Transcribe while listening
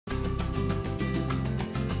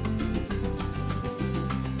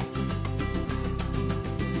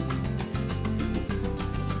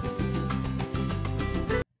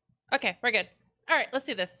Okay, we're good. All right, let's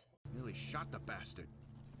do this. Nearly shot the bastard.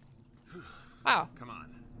 Wow. Come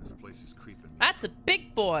on, this place is creeping me. That's a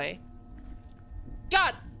big boy.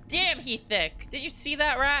 God damn, he thick. Did you see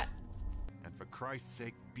that, rat? And for Christ's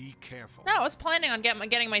sake, be careful. No, I was planning on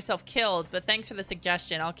getting myself killed, but thanks for the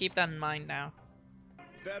suggestion. I'll keep that in mind now.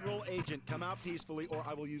 Federal agent, come out peacefully or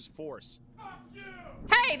I will use force.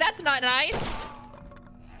 Hey, that's not nice.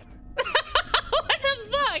 What the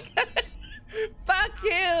fuck? Fuck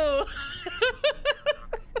you.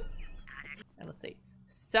 And let's see.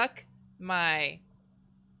 Suck my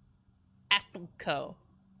Asselco.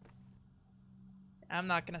 I'm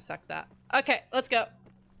not gonna suck that. Okay, let's go.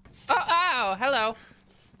 Oh, ow, hello.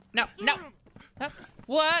 No, no. Huh?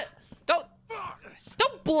 What? Don't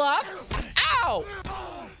bluff. Ow.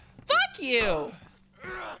 Fuck you.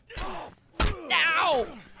 Ow.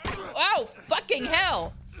 Oh, fucking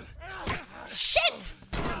hell. Shit.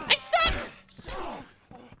 I suck.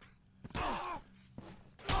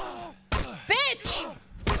 Bitch.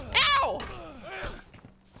 Ow.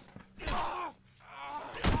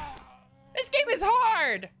 This game is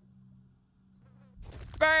hard.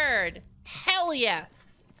 Bird. Hell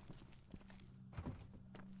yes.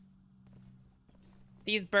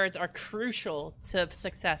 These birds are crucial to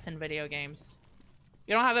success in video games.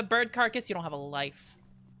 You don't have a bird carcass, you don't have a life.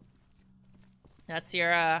 That's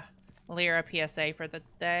your Lyra PSA for the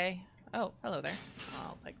day. Oh, hello there.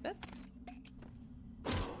 I'll take this.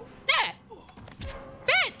 Eh!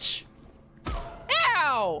 Bitch!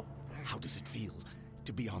 Ow! How does it feel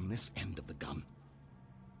to be on this end of the gun?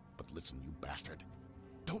 But listen, you bastard.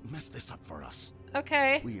 Don't mess this up for us.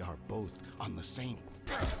 Okay. We are both on the same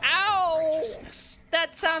Ow!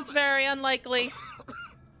 That sounds very unlikely.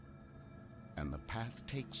 And the path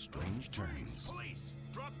takes strange turns. Police,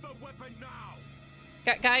 drop the weapon now.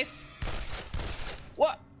 Guys?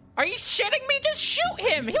 What? Are you shitting me? Just shoot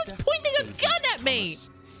him! He was pointing a gun at me!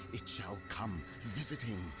 It shall come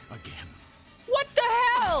visiting again. What the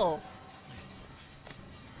hell?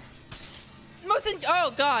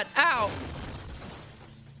 Oh god, ow.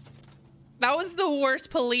 That was the worst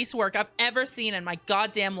police work I've ever seen in my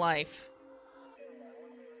goddamn life.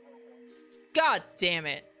 God damn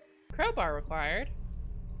it. Crowbar required.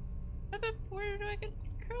 Where do I get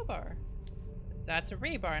a crowbar? That's a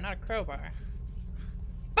rebar, not a crowbar.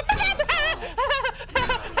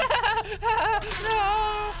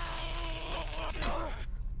 No!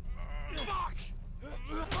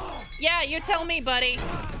 Yeah, you tell me, buddy.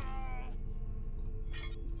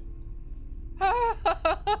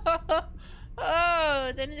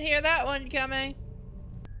 Oh, didn't hear that one coming.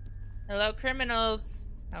 Hello, criminals.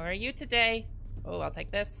 How are you today? Oh, I'll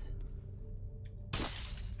take this.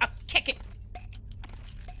 I'll kick it.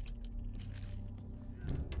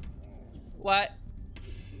 What?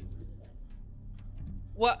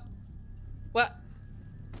 What? What?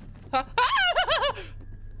 Huh?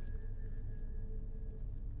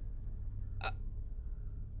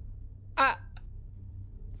 Huh?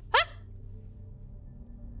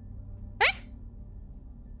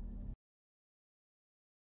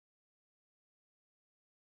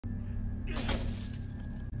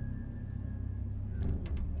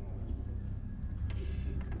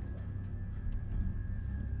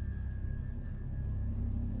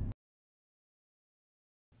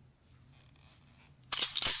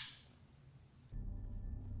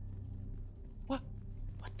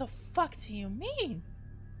 What the fuck do you mean?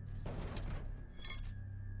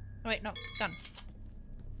 Oh, wait, no, gun.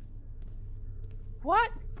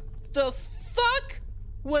 What the fuck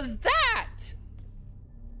was that?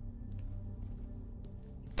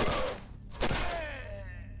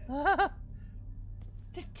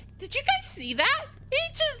 Did you guys see that?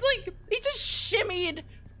 He just shimmied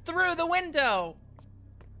through the window.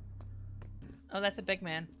 Oh, that's a big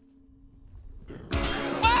man.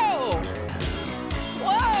 Whoa!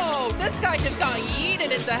 Whoa! This guy just got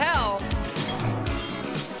yeeted into hell.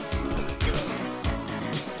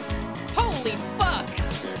 Holy fuck!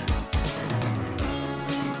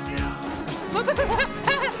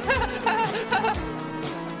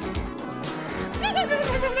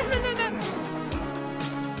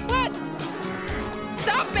 What?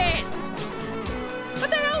 Stop it! What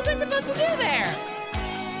the hell is I supposed to do there?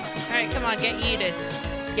 Alright, come on, get yeeted.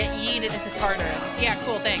 Get yeeted into Tartarus. Yeah,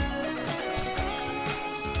 cool, thanks.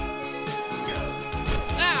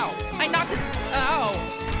 Ow! I knocked his... Oh!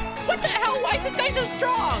 What the hell? Why is this guy so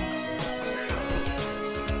strong?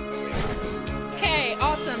 Okay,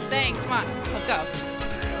 awesome, thanks. Come on, let's go.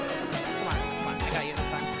 Come on, I got you this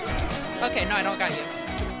time. Okay, no, I don't got you.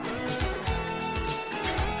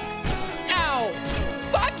 Ow!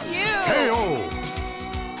 Fuck you! KO!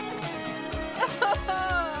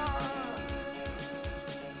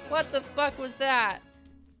 What the fuck was that?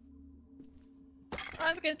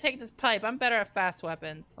 I'm just gonna take this pipe. I'm better at fast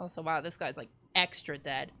weapons. Also, wow, this guy's like extra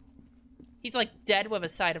dead. He's like dead with a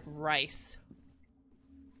side of rice.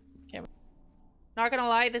 Okay. Not gonna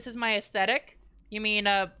lie, this is my aesthetic. You mean,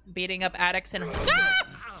 beating up addicts and- Ah!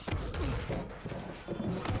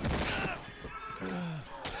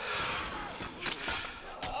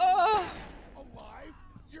 Oh!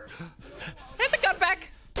 Hit the gun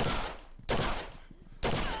back!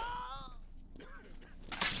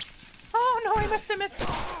 Oh no, I must have missed.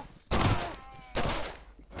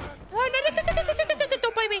 Oh, no,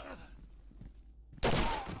 don't bite me.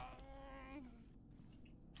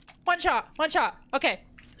 One shot. Okay.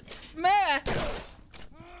 Meh.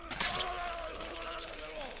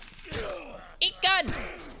 Eat gun.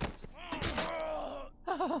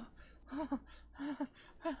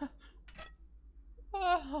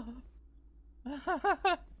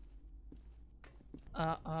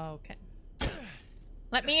 Okay.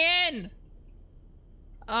 Let me in.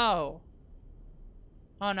 Oh.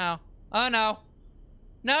 Oh no. Oh no.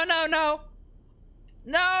 No. No,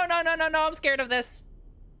 I'm scared of this.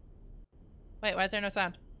 Wait, why is there no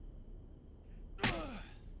sound?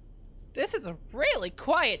 This is a really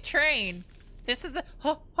quiet train. This is a-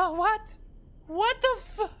 oh, what? What the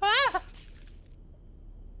fuck?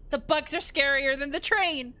 The bugs are scarier than the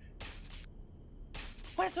train.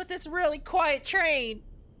 What is with this really quiet train?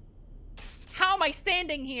 How am I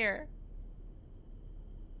standing here?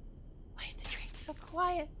 Why is the train so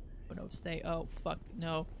quiet? Oh no, stay. Oh fuck,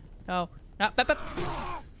 no. No, not.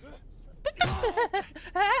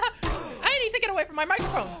 I need to get away from my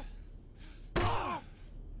microphone.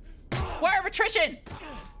 Wire of attrition.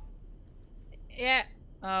 Yeah.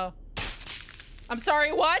 Oh. I'm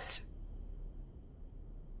sorry, what?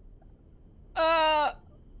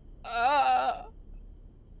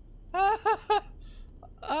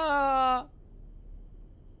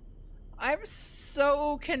 I'm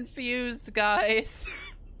so confused, guys.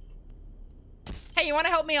 Hey, you want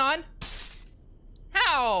to help me on?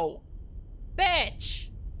 How? Bitch.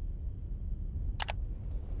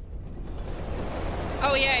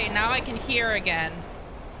 Oh yay, now I can hear again.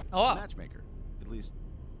 Oh. Matchmaker. At least,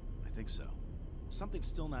 I think so. Something's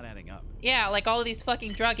still not adding up. Yeah, like all of these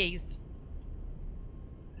fucking druggies.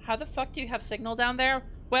 How the fuck do you have signal down there?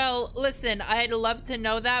 Well, listen, I'd love to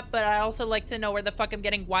know that, but I also like to know where the fuck I'm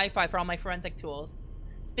getting Wi-Fi for all my forensic tools.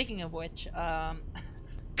 Speaking of which,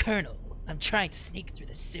 Colonel, I'm trying to sneak through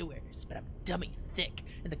the sewers, but I'm dummy thick,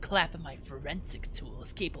 and the clap of my forensic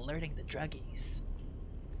tools keep alerting the druggies.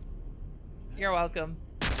 You're welcome.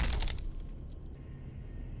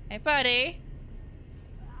 Hey, buddy.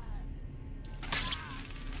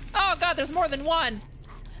 Oh god, there's more than one!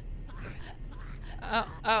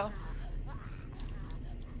 Oh.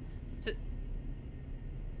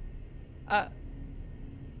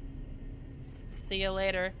 See you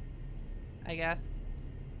later, I guess.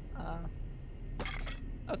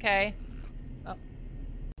 Okay. Oh.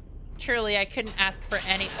 Truly, I couldn't ask for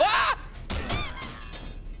any- Ah!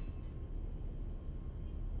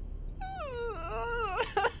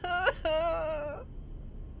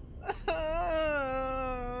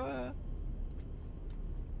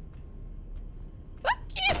 Fuck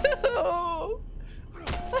you!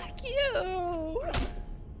 Fuck you!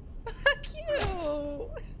 Fuck you!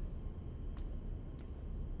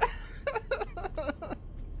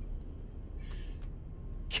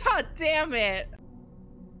 God damn it!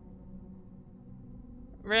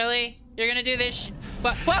 Really? You're gonna do this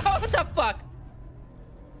but what the fuck?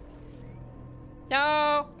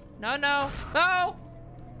 No! No!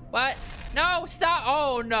 What? No, stop!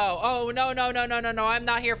 Oh no! Oh no, I'm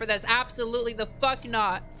not here for this. Absolutely the fuck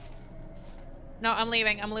not. No, I'm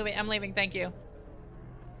leaving, thank you.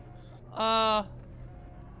 Yeah,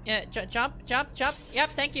 jump. Yep,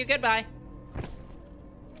 thank you, goodbye.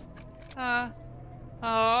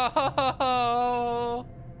 Oh.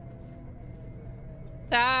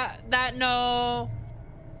 That, no.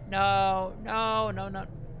 No.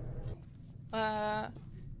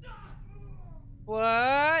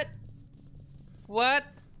 What?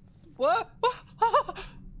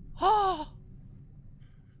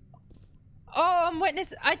 Oh,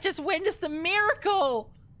 I just witnessed a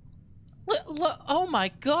miracle. Look, oh my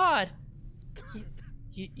god.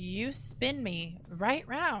 You spin me right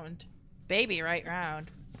round. Baby, right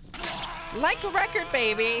round. Like a record,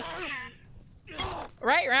 baby.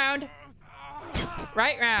 Right round.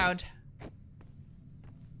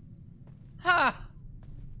 Huh.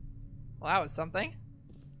 Well, that was something.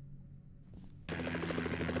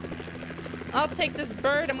 I'll take this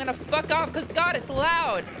bird. I'm gonna fuck off because, God, it's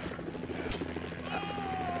loud.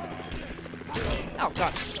 Oh,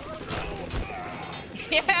 God.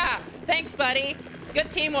 Yeah! Thanks, buddy.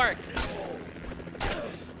 Good teamwork.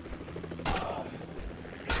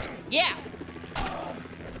 Yeah!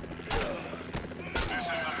 This is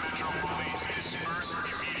the Metro Police. Disperse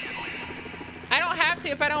immediately. I don't have to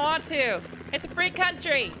if I don't want to. It's a free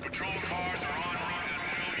country. Patrol cars are en route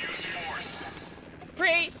and will use force.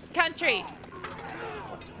 Free country.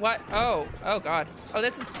 What? Oh. Oh, God. Oh,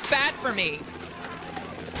 this is bad for me.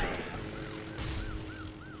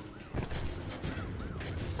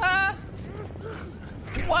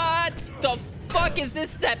 What the fuck is this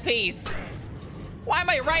set piece? Why am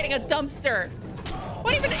I riding a dumpster?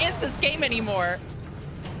 What even is this game anymore?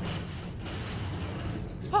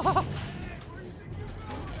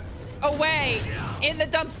 Away in the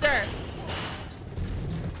dumpster.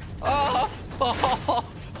 Oh. Oh.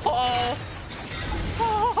 Oh.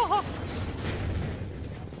 Oh.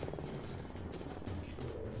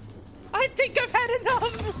 I think I've had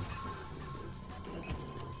enough.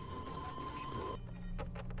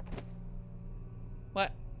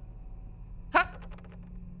 What? Huh?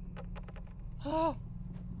 Oh.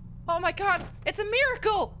 Oh my God. It's a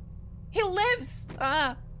miracle. He lives.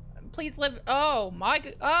 Please live. Oh my.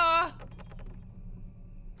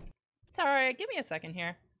 Sorry. Give me a second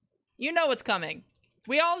here. You know what's coming.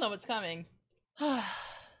 We all know what's coming.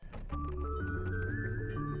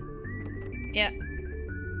 Yeah.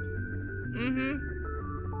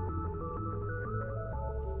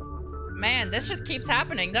 Man, this just keeps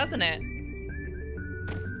happening, doesn't it?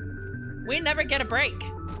 We never get a break.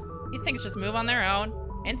 These things just move on their own.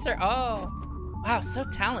 Insert. Oh. Wow, so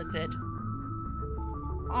talented.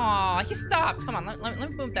 Aw, he stopped. Come on, let me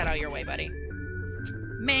move that out of your way, buddy.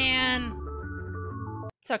 Man.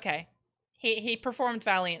 It's okay. He performed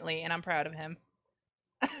valiantly, and I'm proud of him.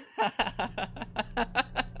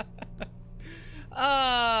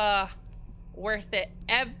 Worth it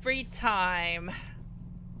every time.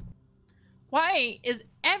 Why is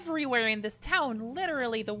everywhere in this town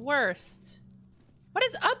literally the worst? What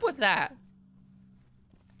is up with that?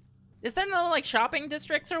 Is there no, like, shopping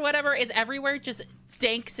districts or whatever? Is everywhere just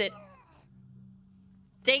dank city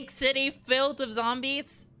filled with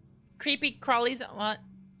zombies? Creepy crawlies? What?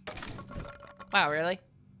 Wow, really?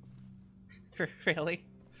 Really?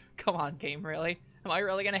 Come on, game, really? Am I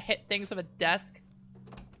really gonna hit things with a desk?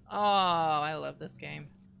 Oh, I love this game.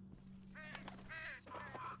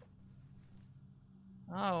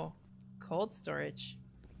 Oh, cold storage.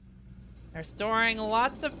 They're storing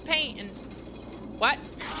lots of paint and... What?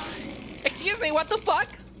 Excuse me, what the fuck?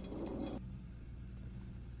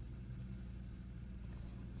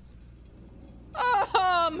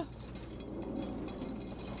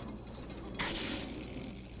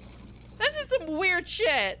 This is some weird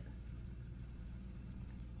shit.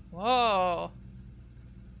 Whoa.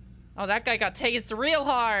 Oh, that guy got tased real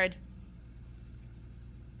hard.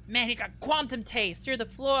 Man, he got quantum tased through the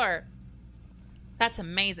floor. That's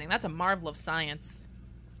amazing. That's a marvel of science.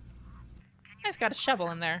 Guy's got a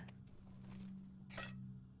shovel in there.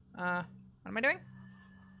 What am I doing?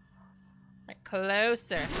 Right,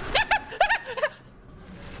 closer.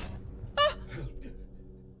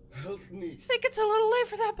 Help me. I think it's a little late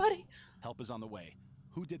for that, buddy. Help is on the way.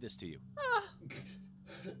 Who did this to you?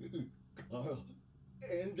 Carl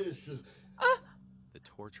Anderson. The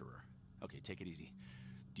torturer. Okay, take it easy.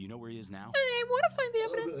 Do you know where he is now? I want to find the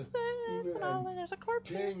evidence, but it's not all. There's a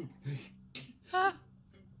corpse here.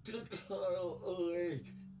 Took Carl away.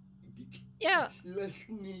 Yeah. Left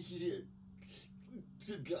me here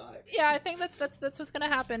to die. Yeah, I think that's what's gonna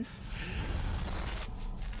happen.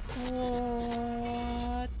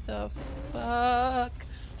 What the fuck?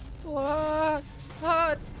 What?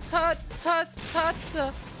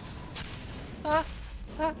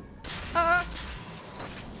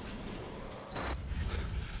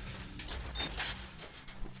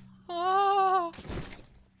 Oh.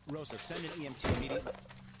 Rosa, send an EMT immediately.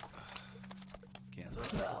 Cancel.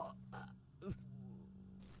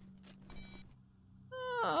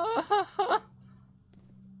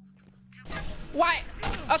 Why?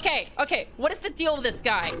 Okay, what is the deal with this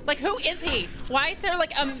guy? Like, who is he? Why is there,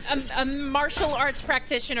 like, a martial arts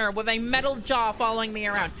practitioner with a metal jaw following me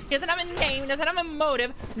around? He doesn't have a name, doesn't have a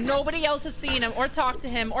motive. Nobody else has seen him or talked to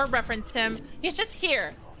him or referenced him. He's just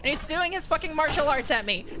here, and he's doing his fucking martial arts at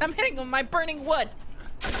me. And I'm hitting him with my burning wood.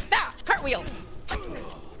 Ah! Cartwheel!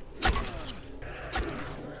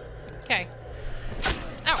 Okay.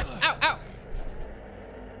 Ow, ow, ow.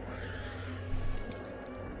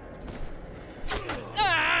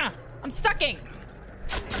 Ah! I'm stucking!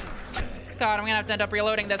 God, I'm gonna have to end up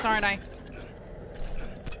reloading this, aren't I?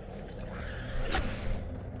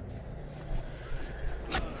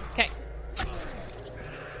 Okay.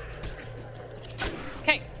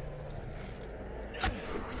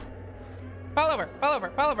 over, fall over,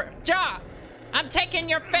 fall over. Jaw! I'm taking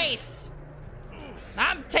your face!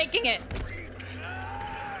 I'm taking it!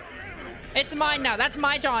 It's mine now. That's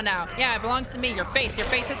my jaw now. Yeah, it belongs to me. Your face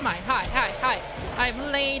is mine. Hi, hi, hi. I've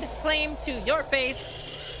laid claim to your face.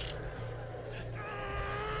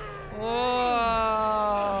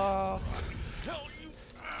 Oh.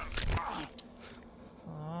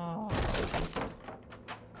 Oh.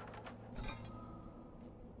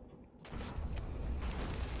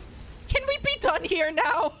 Can we be done here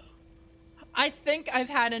now? I think I've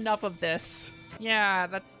had enough of this. Yeah,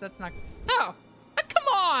 that's not... Oh, come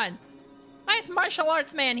on! Nice martial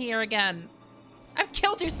arts man here again. I've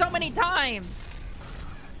killed you so many times.